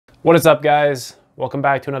What is up, guys? Welcome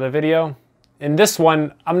back to another video. In this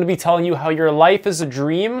one, I'm going to be telling you how your life is a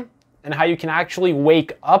dream and how you can actually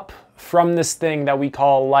wake up from this thing that we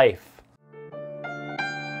call life.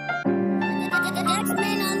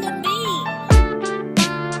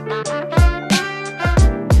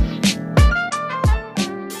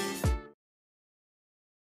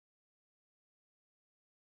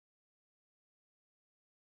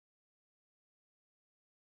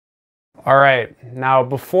 Alright, now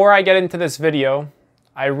before I get into this video,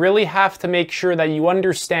 I really have to make sure that you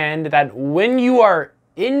understand that when you are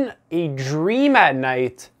in a dream at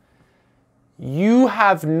night, you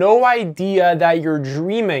have no idea that you're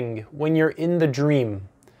dreaming when you're in the dream.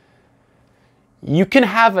 You can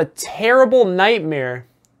have a terrible nightmare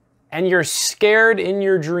and you're scared in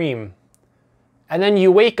your dream. And then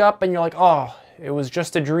you wake up and you're like, oh, it was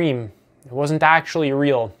just a dream. It wasn't actually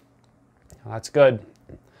real. Well, that's good.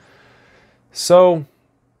 So,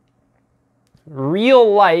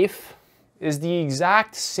 real life is the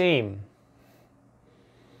exact same.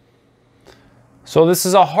 So this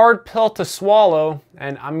is a hard pill to swallow,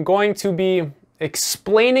 and I'm going to be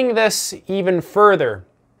explaining this even further.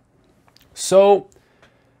 So,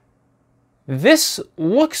 this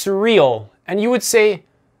looks real, and you would say,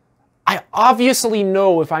 I obviously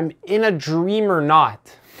know if I'm in a dream or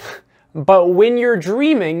not. But when you're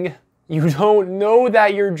dreaming, you don't know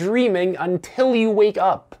that you're dreaming until you wake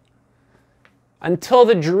up. Until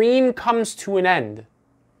the dream comes to an end.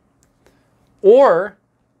 Or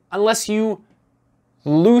unless you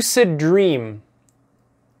lucid dream.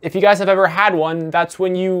 If you guys have ever had one, that's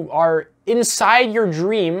when you are inside your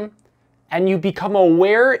dream and you become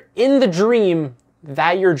aware in the dream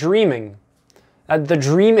that you're dreaming. That the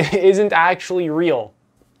dream isn't actually real.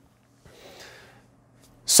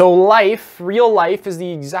 So life, real life, is the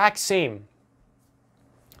exact same.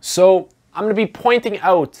 So I'm going to be pointing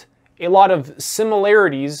out a lot of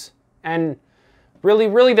similarities, and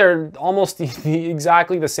really they're almost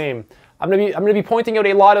exactly the same. I'm going to be pointing out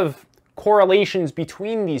a lot of correlations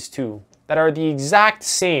between these two that are the exact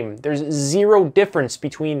same. There's zero difference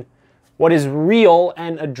between what is real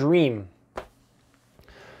and a dream.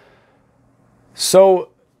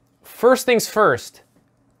 So first things first,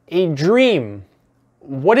 a dream.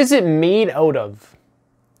 What is it made out of?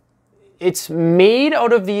 It's made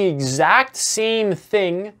out of the exact same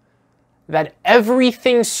thing that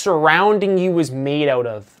everything surrounding you is made out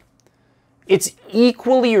of. It's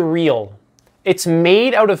equally real. It's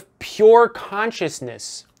made out of pure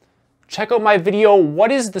consciousness. Check out my video,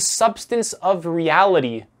 What is the Substance of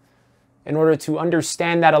Reality? In order to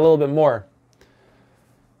understand that a little bit more.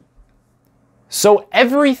 So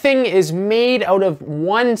everything is made out of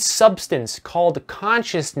one substance called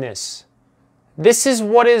consciousness. This is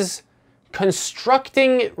what is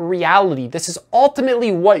constructing reality. This is ultimately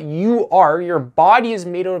what you are. Your body is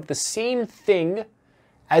made out of the same thing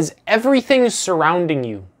as everything surrounding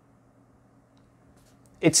you.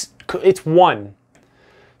 It's one.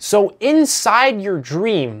 So inside your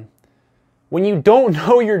dream, when you don't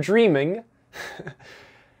know you're dreaming,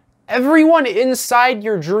 everyone inside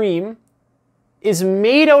your dream is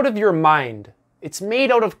made out of your mind. It's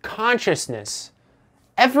made out of consciousness.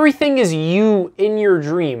 Everything is you in your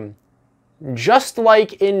dream, just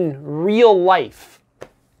like in real life.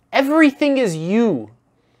 Everything is you.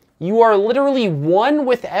 You are literally one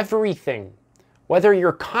with everything, whether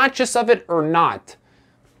you're conscious of it or not.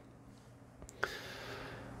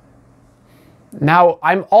 Now,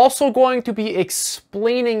 I'm also going to be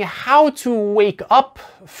explaining how to wake up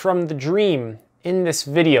from the dream in this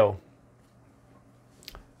video.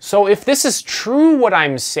 So if this is true what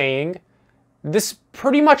I'm saying, this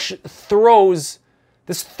pretty much throws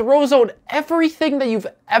out everything that you've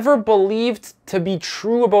ever believed to be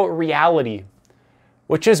true about reality.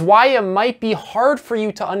 Which is why it might be hard for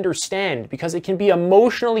you to understand, because it can be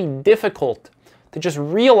emotionally difficult to just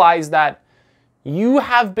realize that you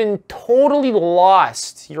have been totally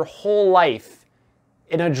lost your whole life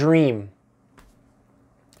in a dream.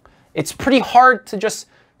 It's pretty hard to just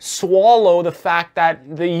swallow the fact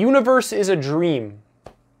that the universe is a dream.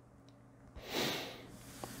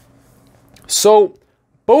 So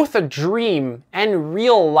both a dream and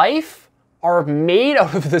real life are made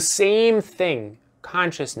out of the same thing,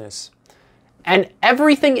 consciousness. And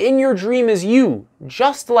everything in your dream is you,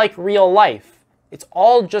 just like real life. It's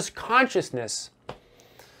all just consciousness.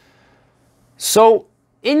 So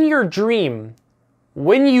in your dream,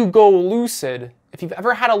 when you go lucid, if you've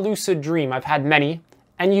ever had a lucid dream, I've had many,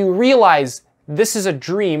 and you realize this is a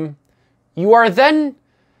dream, you are then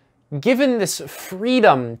given this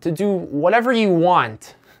freedom to do whatever you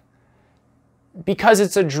want because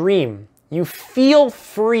it's a dream. You feel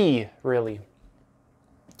free, really.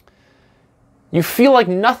 You feel like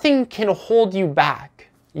nothing can hold you back.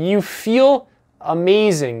 You feel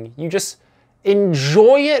amazing. You just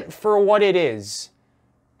enjoy it for what it is.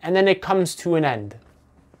 And then it comes to an end.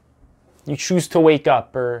 You choose to wake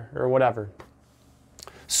up or whatever.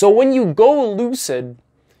 So when you go lucid,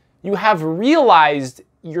 you have realized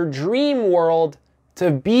your dream world to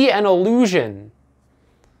be an illusion.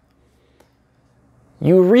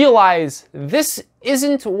 You realize this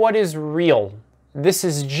isn't what is real. This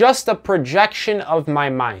is just a projection of my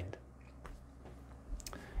mind.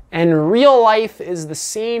 And real life is the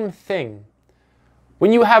same thing.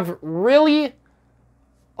 When you have really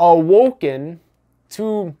awoken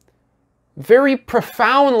to very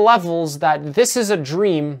profound levels that this is a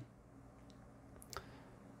dream,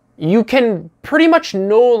 you can pretty much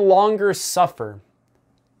no longer suffer.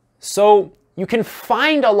 So you can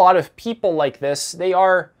find a lot of people like this. They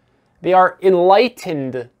are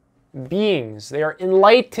enlightened beings. They are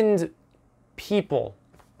enlightened people.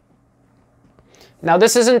 Now,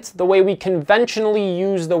 this isn't the way we conventionally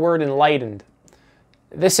use the word enlightened.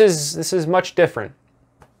 This is much different.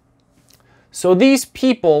 So these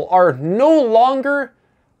people are no longer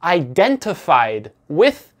identified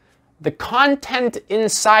with the content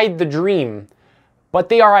inside the dream, but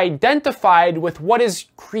they are identified with what is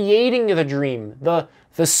creating the dream, the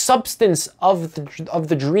substance of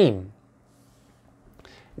the dream.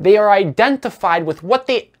 They are identified with what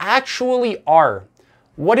they actually are.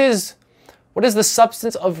 What is the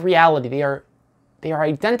substance of reality? They are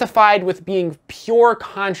identified with being pure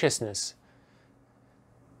consciousness.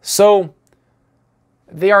 So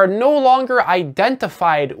they are no longer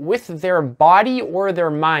identified with their body or their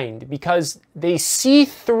mind because they see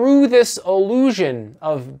through this illusion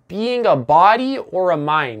of being a body or a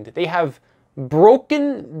mind. They have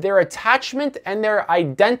broken their attachment and their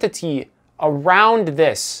identity around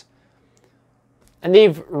this. And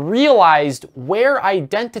they've realized where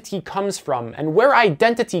identity comes from. And where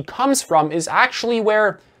identity comes from is actually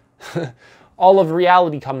where all of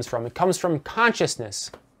reality comes from. It comes from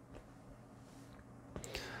consciousness.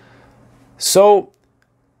 So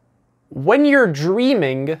when you're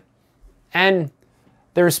dreaming and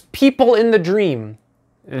there's people in the dream,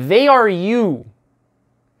 they are you.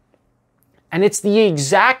 And it's the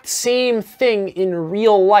exact same thing in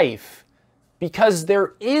real life because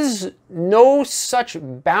there is no such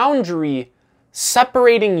boundary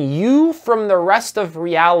separating you from the rest of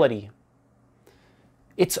reality.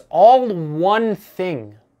 It's all one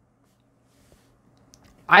thing.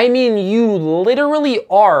 I mean, you literally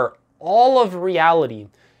are all of reality.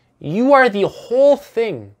 You are the whole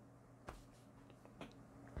thing.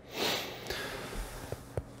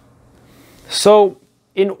 So,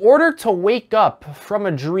 in order to wake up from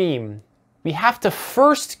a dream, we have to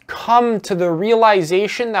first come to the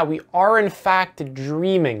realization that we are in fact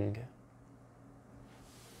dreaming.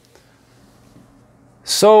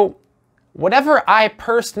 So, whenever I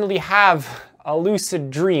personally have a lucid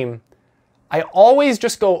dream, I always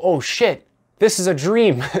just go, oh shit, this is a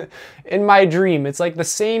dream in my dream. It's like the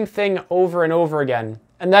same thing over and over again.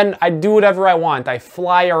 And then I do whatever I want. I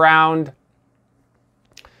fly around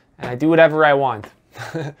and I do whatever I want.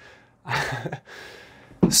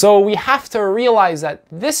 So we have to realize that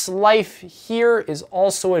this life here is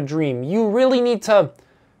also a dream. You really need to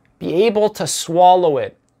be able to swallow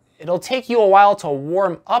it. It'll take you a while to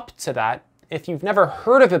warm up to that if you've never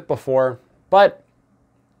heard of it before, but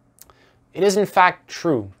it is in fact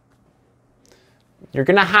true. You're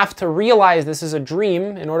going to have to realize this is a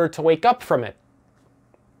dream in order to wake up from it.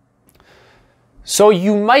 So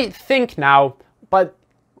you might think now, but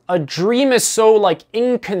a dream is so like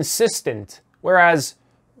inconsistent, whereas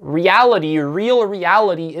reality, real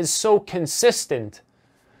reality is so consistent.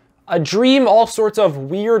 A dream, all sorts of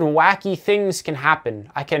weird, wacky things can happen.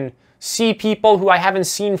 I can see people who I haven't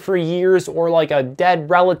seen for years, or like a dead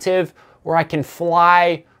relative, or I can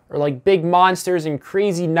fly, or like big monsters and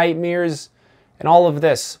crazy nightmares, and all of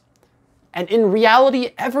this. And in reality,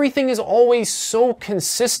 everything is always so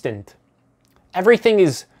consistent. Everything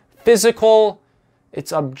is physical,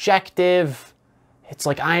 it's objective, it's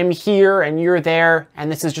like I'm here and you're there,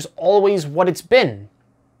 and this is just always what it's been.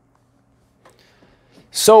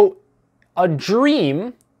 So a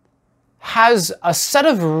dream has a set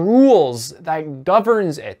of rules that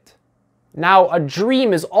governs it. Now, a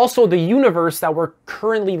dream is also the universe that we're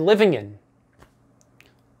currently living in.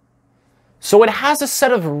 So it has a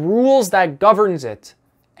set of rules that governs it,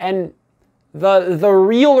 and the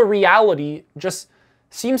real reality just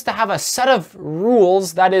seems to have a set of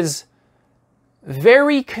rules that is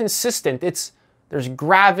very consistent. There's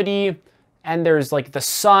gravity, and there's like the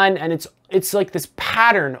sun, and it's like this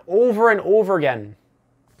pattern over and over again.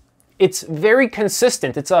 It's very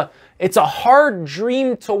consistent. It's a hard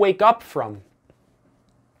dream to wake up from.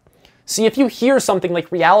 See, if you hear something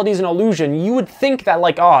like reality is an illusion, you would think that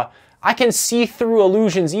like, I can see through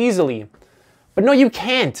illusions easily. But no, you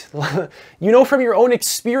can't. You know from your own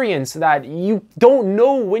experience that you don't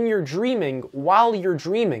know when you're dreaming while you're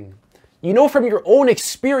dreaming. You know from your own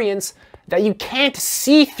experience that you can't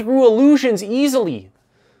see through illusions easily.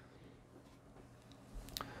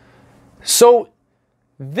 So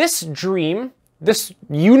this dream, this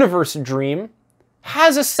universe dream,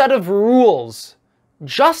 has a set of rules,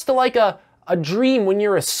 just like a dream when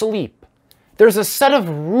you're asleep. There's a set of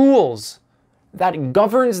rules that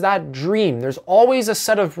governs that dream. There's always a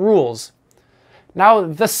set of rules. Now,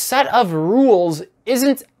 the set of rules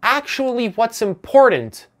isn't actually what's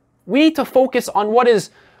important. We need to focus on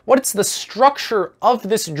what's the structure of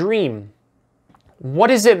this dream.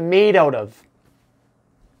 What is it made out of?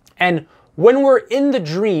 And when we're in the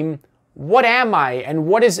dream, what am I and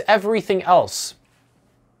what is everything else?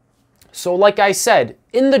 So like I said,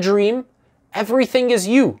 in the dream, everything is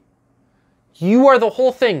you. You are the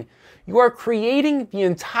whole thing. You are creating the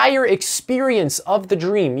entire experience of the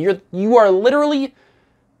dream. You are literally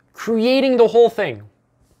creating the whole thing.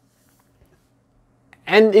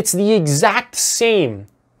 And it's the exact same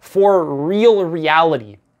for real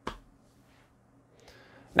reality.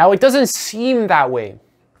 Now, it doesn't seem that way.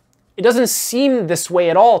 It doesn't seem this way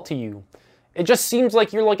at all to you. It just seems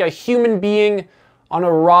like you're like a human being on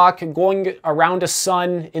a rock going around a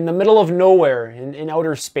sun in the middle of nowhere in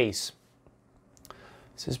outer space.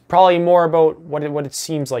 This is probably more about what it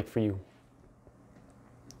seems like for you.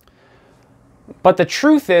 But the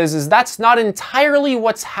truth is that's not entirely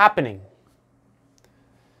what's happening.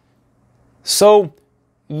 So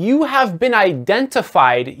you have been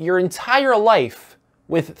identified your entire life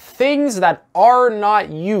with things that are not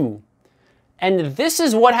you. And this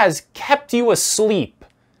is what has kept you asleep.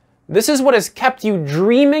 This is what has kept you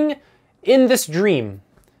dreaming in this dream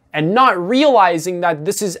and not realizing that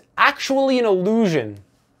this is actually an illusion.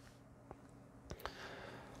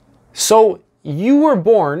 So you were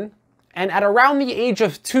born, and at around the age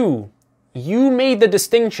of 2, you made the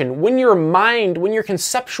distinction when your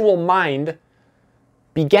conceptual mind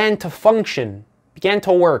began to function, began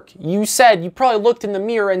to work. You probably looked in the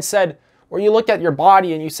mirror and said, or you looked at your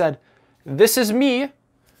body and you said, this is me,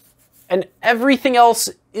 and everything else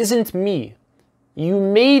isn't me. You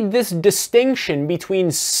made this distinction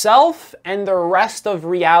between self and the rest of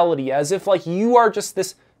reality, as if like you are just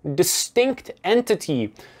this distinct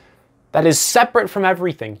entity that is separate from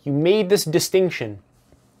everything. You made this distinction.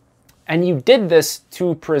 And you did this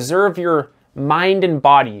to preserve your mind and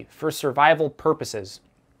body for survival purposes.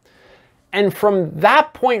 And from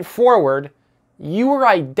that point forward, you were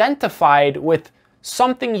identified with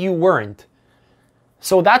something you weren't.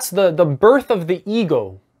 So that's the birth of the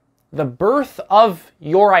ego, the birth of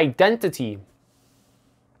your identity.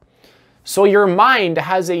 So your mind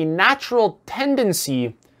has a natural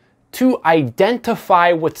tendency to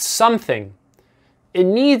identify with something. It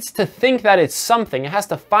needs to think that it's something. It has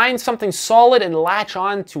to find something solid and latch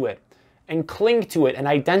onto it and cling to it and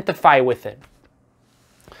identify with it.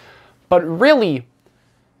 But really,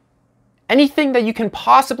 anything that you can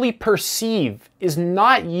possibly perceive is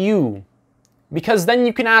not you, because then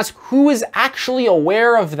you can ask, who is actually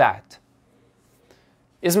aware of that?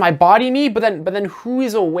 Is my body me? But then who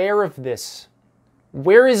is aware of this?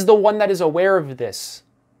 Where is the one that is aware of this?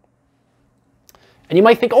 And you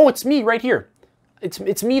might think, oh, it's me right here.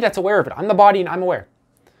 It's me that's aware of it. I'm the body and I'm aware.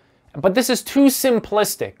 But this is too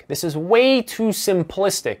simplistic. This is way too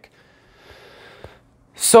simplistic.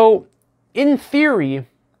 So, in theory,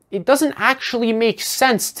 it doesn't actually make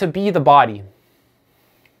sense to be the body.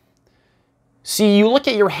 See, you look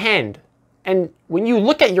at your hand, and when you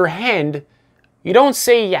look at your hand, you don't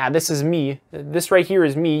say, yeah, this is me. This right here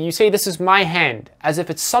is me. You say, this is my hand, as if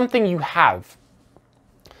it's something you have.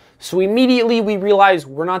 So immediately we realize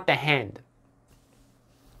we're not the hand.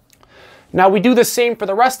 Now we do the same for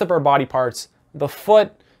the rest of our body parts. The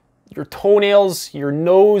foot, your toenails, your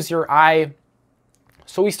nose, your eye.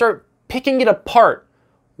 So we start picking it apart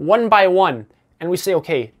one by one. And we say,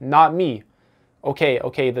 okay, not me. Okay,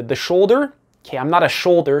 the shoulder. Okay, I'm not a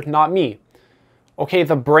shoulder, not me. Okay,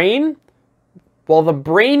 the brain. Well, the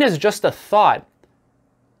brain is just a thought.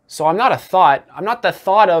 So I'm not a thought. I'm not the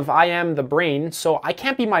thought of I am the brain. So I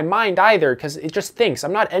can't be my mind either because it just thinks.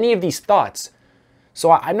 I'm not any of these thoughts.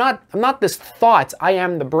 So I'm not this thought, I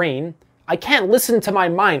am the brain. I can't listen to my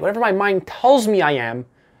mind. Whatever my mind tells me I am,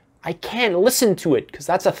 I can't listen to it because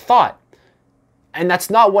that's a thought. And that's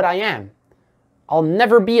not what I am. I'll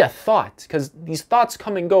never be a thought, because these thoughts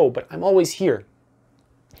come and go, but I'm always here.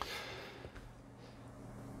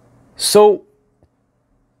 So,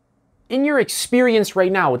 in your experience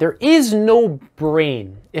right now, there is no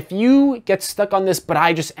brain. If you get stuck on this, but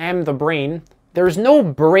I just am the brain, there's no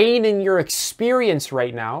brain in your experience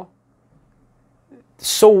right now.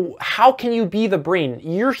 So how can you be the brain?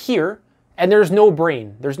 You're here and there's no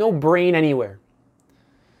brain. There's no brain anywhere.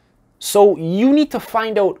 So you need to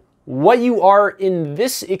find out what you are in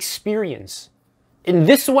this experience. In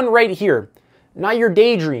this one right here. Not your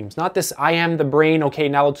daydreams. Not this I am the brain. Okay,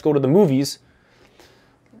 now let's go to the movies.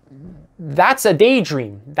 That's a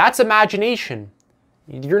daydream. That's imagination.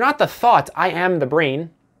 You're not the thought, I am the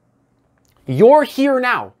brain. You're here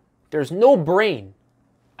now. There's no brain.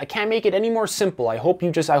 I can't make it any more simple. I hope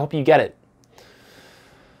you get it.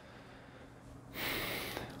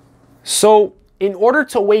 So, in order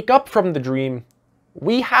to wake up from the dream,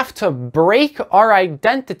 we have to break our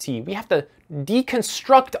identity. We have to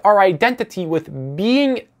deconstruct our identity with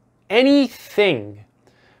being anything.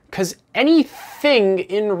 Because anything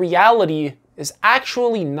in reality is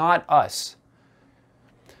actually not us.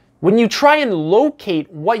 When you try and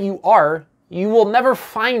locate what you are, you will never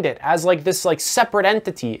find it as like this separate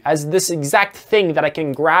entity, as this exact thing that I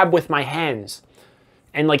can grab with my hands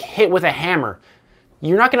and like hit with a hammer.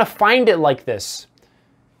 You're not going to find it like this.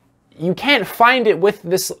 You can't find it with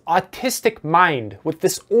this autistic mind, with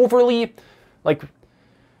this overly like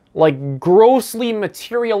grossly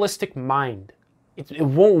materialistic mind. It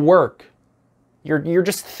won't work. You're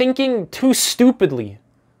just thinking too stupidly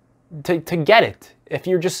to get it. If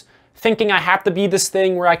you're just thinking I have to be this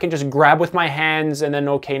thing where I can just grab with my hands and then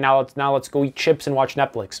okay, now let's go eat chips and watch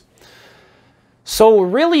Netflix. So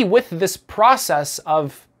really with this process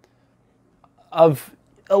of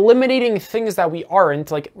eliminating things that we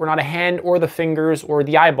aren't, like we're not a hand or the fingers or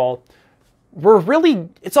the eyeball,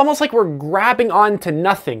 it's almost like we're grabbing onto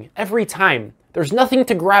nothing every time. There's nothing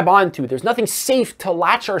to grab onto. There's nothing safe to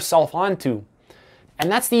latch ourselves onto. And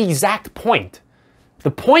that's the exact point. The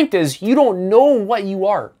point is you don't know what you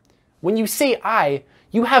are. When you say I,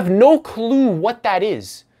 you have no clue what that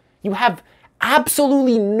is. You have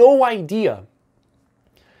absolutely no idea.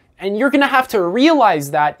 And you're going to have to realize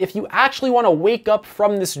that if you actually want to wake up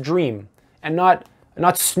from this dream and not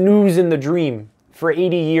snooze in the dream for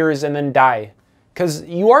 80 years and then die. Because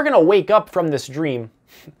you are going to wake up from this dream.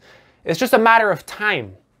 It's just a matter of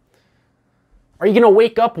time. Are you going to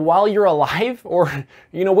wake up while you're alive? Or are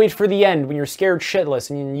you going to wait for the end when you're scared shitless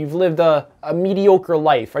and you've lived a mediocre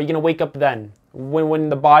life? Are you going to wake up then when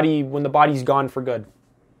the body's gone for good?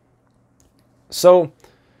 So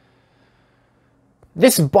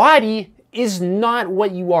this body is not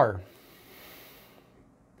what you are.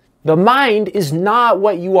 The mind is not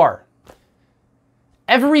what you are.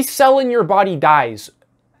 Every cell in your body dies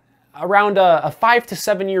around a 5 to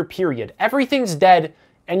 7 year period. Everything's dead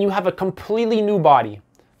and you have a completely new body.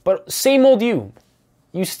 But same old you.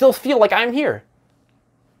 You still feel like I'm here.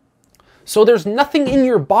 So there's nothing in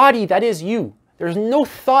your body that is you. There's no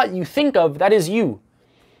thought you think of that is you.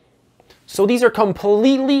 So these are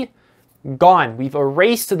completely gone. We've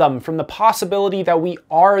erased them from the possibility that we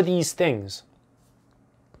are these things.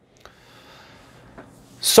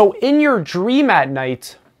 So in your dream at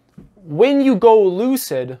night, when you go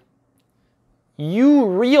lucid, you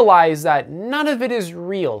realize that none of it is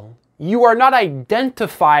real. You are not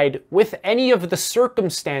identified with any of the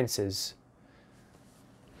circumstances.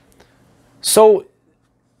 So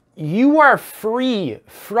you are free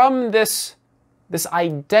from this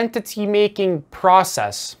identity-making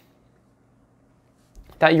process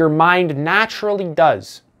that your mind naturally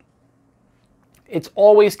does. It's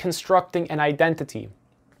always constructing an identity.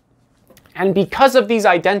 And because of these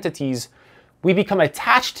identities, we become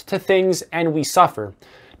attached to things and we suffer.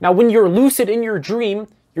 Now, when you're lucid in your dream,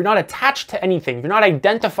 you're not attached to anything. You're not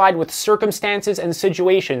identified with circumstances and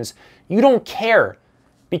situations. You don't care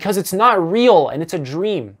because it's not real and it's a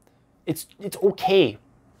dream. It's okay.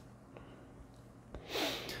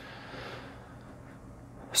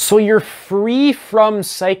 So you're free from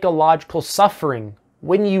psychological suffering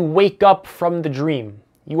when you wake up from the dream.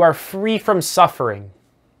 You are free from suffering.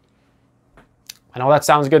 I know that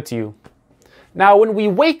sounds good to you. Now, when we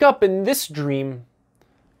wake up in this dream,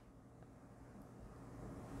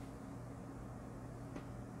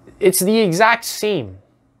 it's the exact same.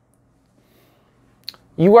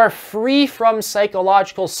 You are free from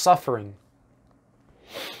psychological suffering.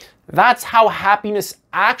 That's how happiness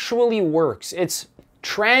actually works. It's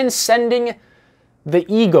transcending the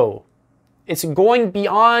ego. It's going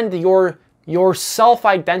beyond your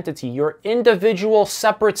self-identity, your individual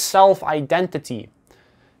separate self-identity.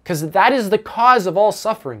 because that is the cause of all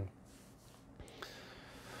suffering.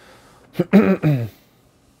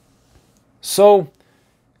 So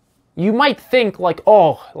you might think like,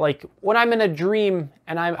 oh, like when I'm in a dream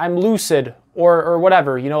and I'm lucid or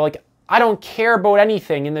whatever, you know, like I don't care about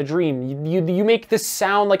anything in the dream. You make this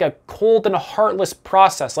sound like a cold and heartless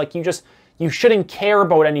process, like you shouldn't care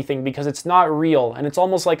about anything because it's not real, and it's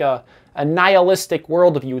almost like a nihilistic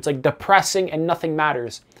worldview. It's like depressing and nothing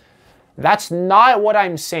matters. That's not what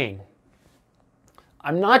I'm saying.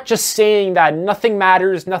 I'm not just saying that nothing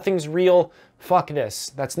matters, nothing's real, fuck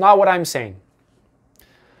this. That's not what I'm saying.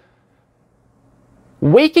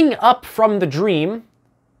 Waking up from the dream,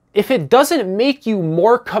 if it doesn't make you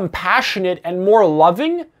more compassionate and more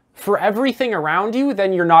loving for everything around you,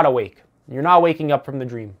 then you're not awake. You're not waking up from the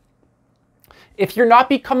dream. If you're not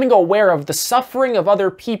becoming aware of the suffering of other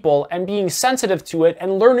people and being sensitive to it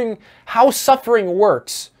and learning how suffering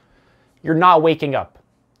works, you're not waking up.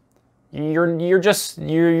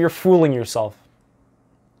 You're fooling yourself.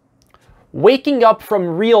 Waking up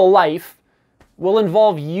from real life will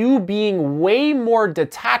involve you being way more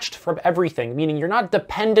detached from everything, meaning you're not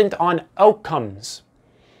dependent on outcomes.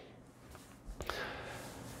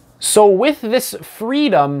 So with this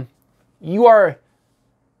freedom, you are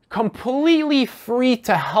completely free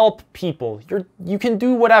to help people. You can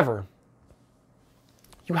do whatever.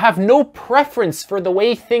 You have no preference for the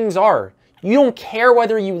way things are. You don't care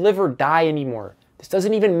whether you live or die anymore. This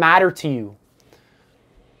doesn't even matter to you.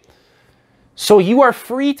 So you are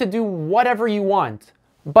free to do whatever you want,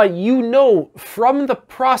 but you know from the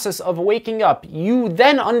process of waking up, you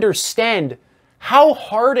then understand how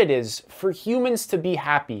hard it is for humans to be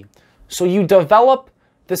happy. So you develop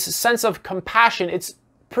this sense of compassion. It's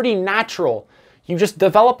pretty natural. You just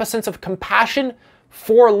develop a sense of compassion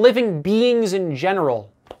for living beings in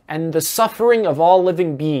general and the suffering of all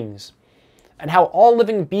living beings, and how all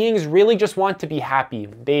living beings really just want to be happy.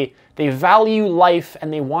 They value life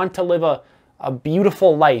and they want to live a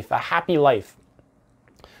beautiful life, a happy life.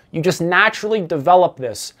 You just naturally develop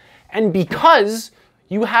this. And because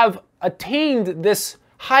you have attained this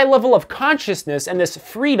high level of consciousness and this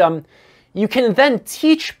freedom, you can then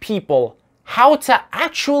teach people how to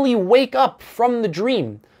actually wake up from the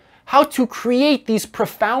dream, how to create these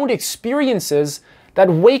profound experiences that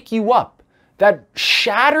wake you up, that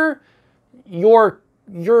shatter your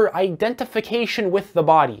identification with the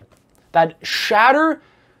body, that shatter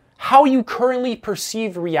how you currently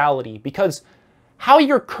perceive reality, because how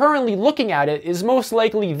you're currently looking at it is most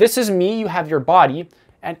likely, this is me, you have your body,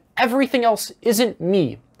 and everything else isn't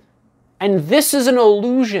me. And this is an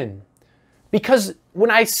illusion, because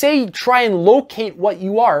when I say try and locate what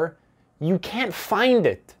you are, you can't find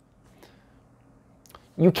it.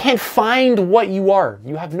 You can't find what you are.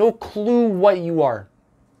 You have no clue what you are.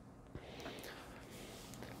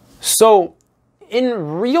 So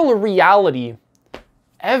in real reality,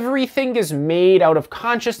 everything is made out of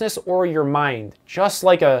consciousness or your mind, just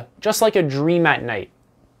like a dream at night.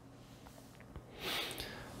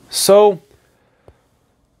 So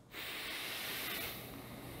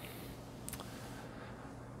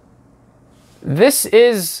this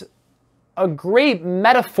is a great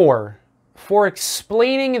metaphor for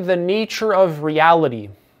explaining the nature of reality,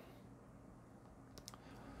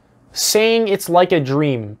 saying it's like a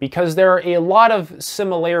dream, because there are a lot of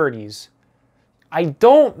similarities. I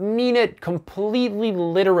don't mean it completely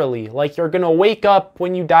literally, like you're gonna wake up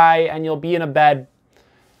when you die and you'll be in a bed.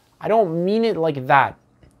 I don't mean it like that.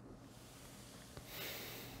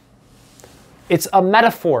 It's a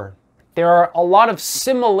metaphor. There are a lot of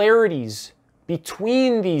similarities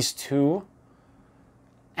between these two,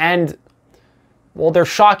 and well, they're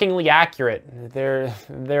shockingly accurate. They're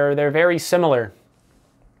very similar.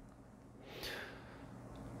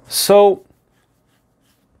 So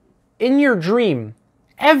in your dream,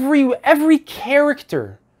 every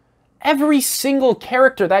character, every single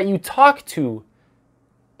character that you talk to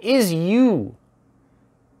is you.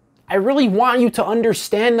 I really want you to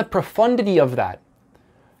understand the profundity of that.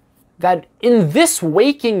 That in this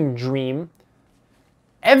waking dream,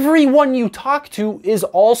 everyone you talk to is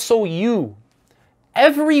also you.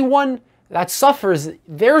 Everyone that suffers,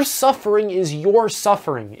 their suffering is your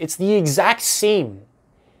suffering. It's the exact same.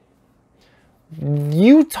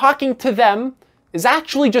 You talking to them is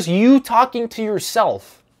actually just you talking to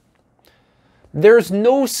yourself. There's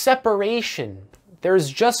no separation. There's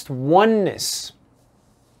just oneness.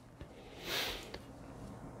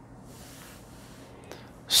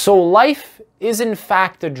 So life is in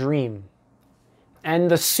fact a dream.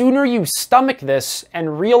 And the sooner you stomach this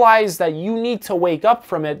and realize that you need to wake up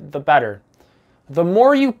from it, the better. The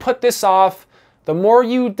more you put this off, the more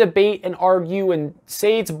you debate and argue and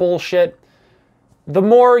say it's bullshit, the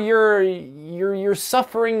more your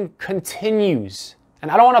suffering continues. And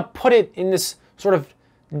I don't want to put it in this sort of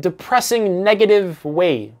depressing, negative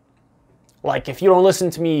way. Like, if you don't listen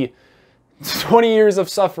to me, 20 years of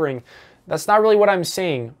suffering. That's not really what I'm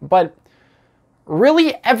saying. But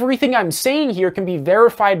really, everything I'm saying here can be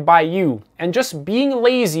verified by you. And just being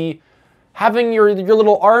lazy, having your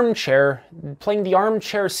little armchair, playing the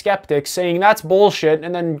armchair skeptic, saying that's bullshit,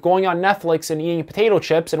 and then going on Netflix and eating potato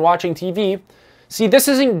chips and watching TV. See, this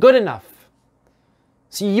isn't good enough.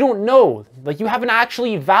 See, you don't know. Like, you haven't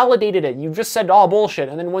actually validated it. You just said, oh, bullshit,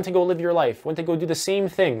 and then went to go live your life. Went to go do the same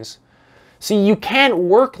things. See, you can't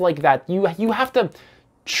work like that. You have to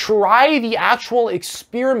try the actual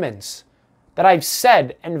experiments that I've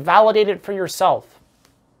said and validate it for yourself.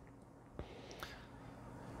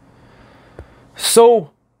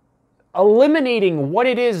 So, eliminating what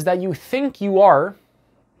it is that you think you are,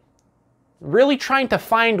 really trying to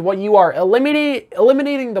find what you are,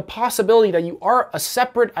 eliminating the possibility that you are a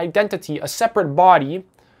separate identity, a separate body,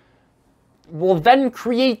 will then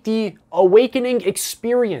create the awakening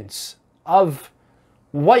experience of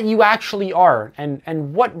what you actually are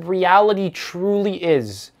and what reality truly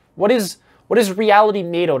is. What is reality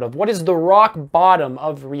made out of? What is the rock bottom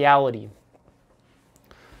of reality?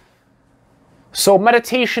 So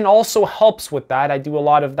meditation also helps with that. I do a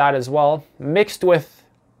lot of that as well, mixed with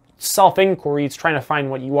self-inquiry. It's trying to find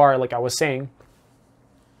what you are, like I was saying.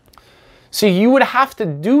 So you would have to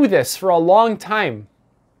do this for a long time.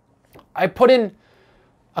 I put in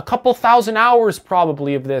a couple thousand hours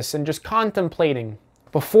probably of this and just contemplating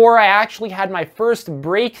before I actually had my first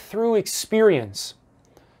breakthrough experience.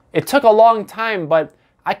 It took a long time, but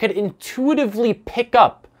I could intuitively pick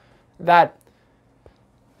up that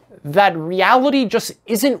reality just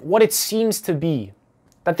isn't what it seems to be.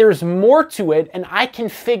 That there's more to it and I can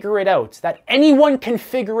figure it out. That anyone can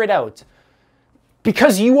figure it out.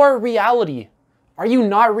 Because you are reality. Are you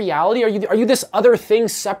not reality? Are you this other thing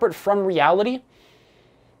separate from reality?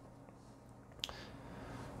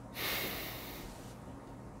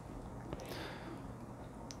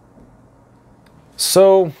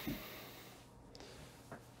 So,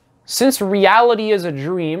 since reality is a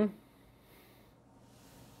dream,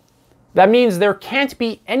 that means there can't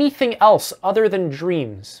be anything else other than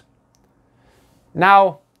dreams.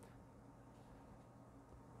 Now,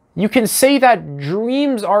 you can say that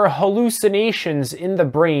dreams are hallucinations in the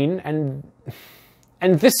brain, and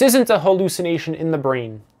this isn't a hallucination in the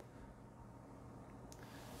brain.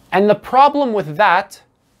 And the problem with that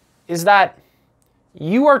is that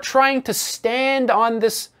you are trying to stand on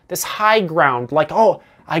this high ground, like, oh,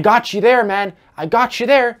 I got you there, man. I got you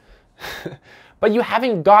there. But you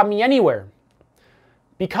haven't got me anywhere.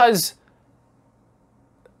 Because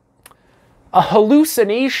a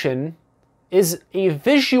hallucination is a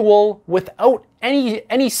visual without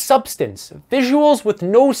any substance. Visuals with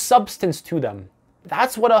no substance to them.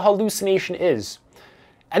 That's what a hallucination is.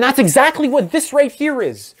 And that's exactly what this right here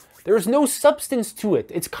is. There's no substance to it.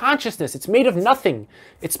 It's consciousness. It's made of nothing.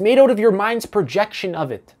 It's made out of your mind's projection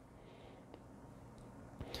of it.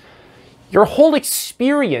 Your whole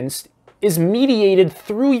experience is mediated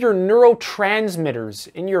through your neurotransmitters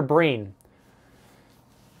in your brain.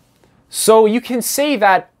 So you can say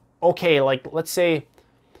that, okay, like let's say,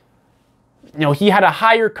 he had a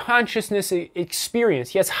higher consciousness experience.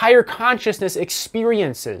 He has higher consciousness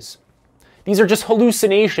experiences. These are just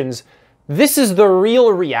hallucinations. This is the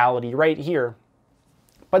real reality right here.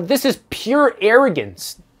 But this is pure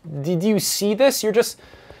arrogance. Did you see this?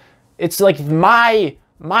 It's like my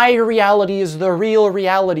reality is the real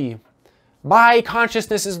reality. My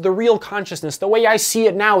consciousness is the real consciousness. The way I see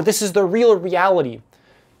it now, this is the real reality.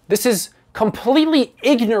 This is completely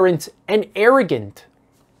ignorant and arrogant.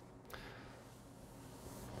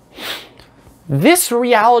 This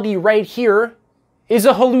reality right here is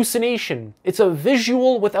a hallucination. It's a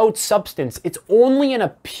visual without substance. It's only an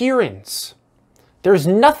appearance. There's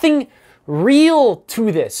nothing real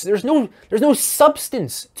to this. There's no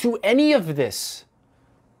substance to any of this.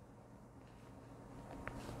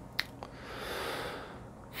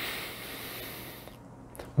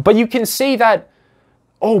 But you can say that,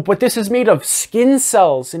 oh, but this is made of skin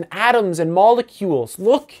cells and atoms and molecules.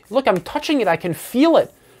 Look, I'm touching it. I can feel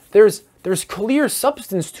it. There's clear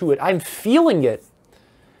substance to it. I'm feeling it.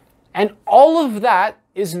 And all of that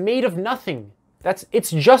is made of nothing. It's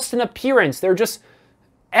just an appearance. They're just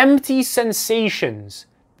empty sensations.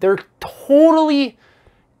 They're totally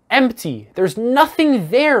empty. There's nothing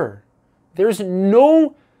there. There's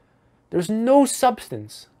no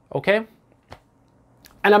substance, okay?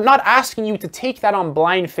 And I'm not asking you to take that on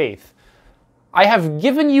blind faith. I have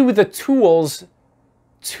given you the tools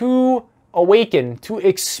to awaken, to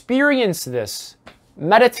experience this.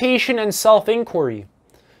 Meditation and self-inquiry.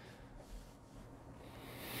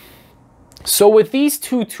 So with these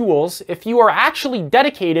two tools, if you are actually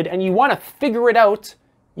dedicated and you want to figure it out,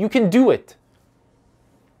 you can do it.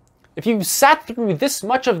 If you've sat through this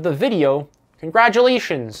much of the video,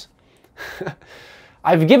 congratulations.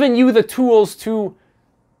 I've given you the tools to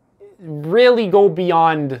really go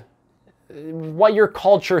beyond what your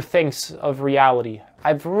culture thinks of reality.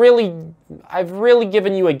 I've really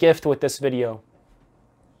given you a gift with this video.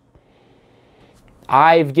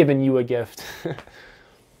 I've given you a gift.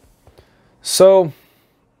 So,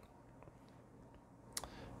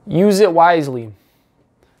 use it wisely.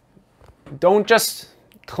 Don't just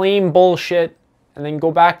claim bullshit and then go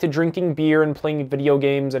back to drinking beer and playing video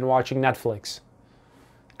games and watching Netflix.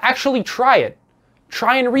 Actually try it.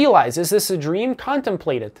 Try and realize, is this a dream?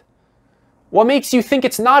 Contemplate it. What makes you think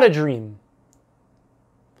it's not a dream?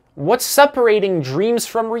 What's separating dreams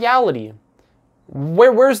from reality?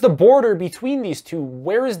 Where's the border between these two?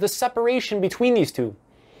 Where is the separation between these two?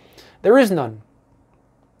 There is none.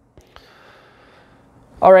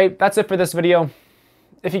 All right, that's it for this video.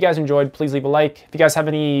 If you guys enjoyed, please leave a like. If you guys have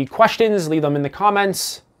any questions, leave them in the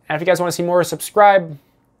comments. And if you guys want to see more, subscribe.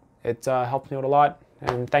 It helps me out a lot.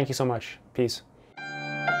 And thank you so much. Peace.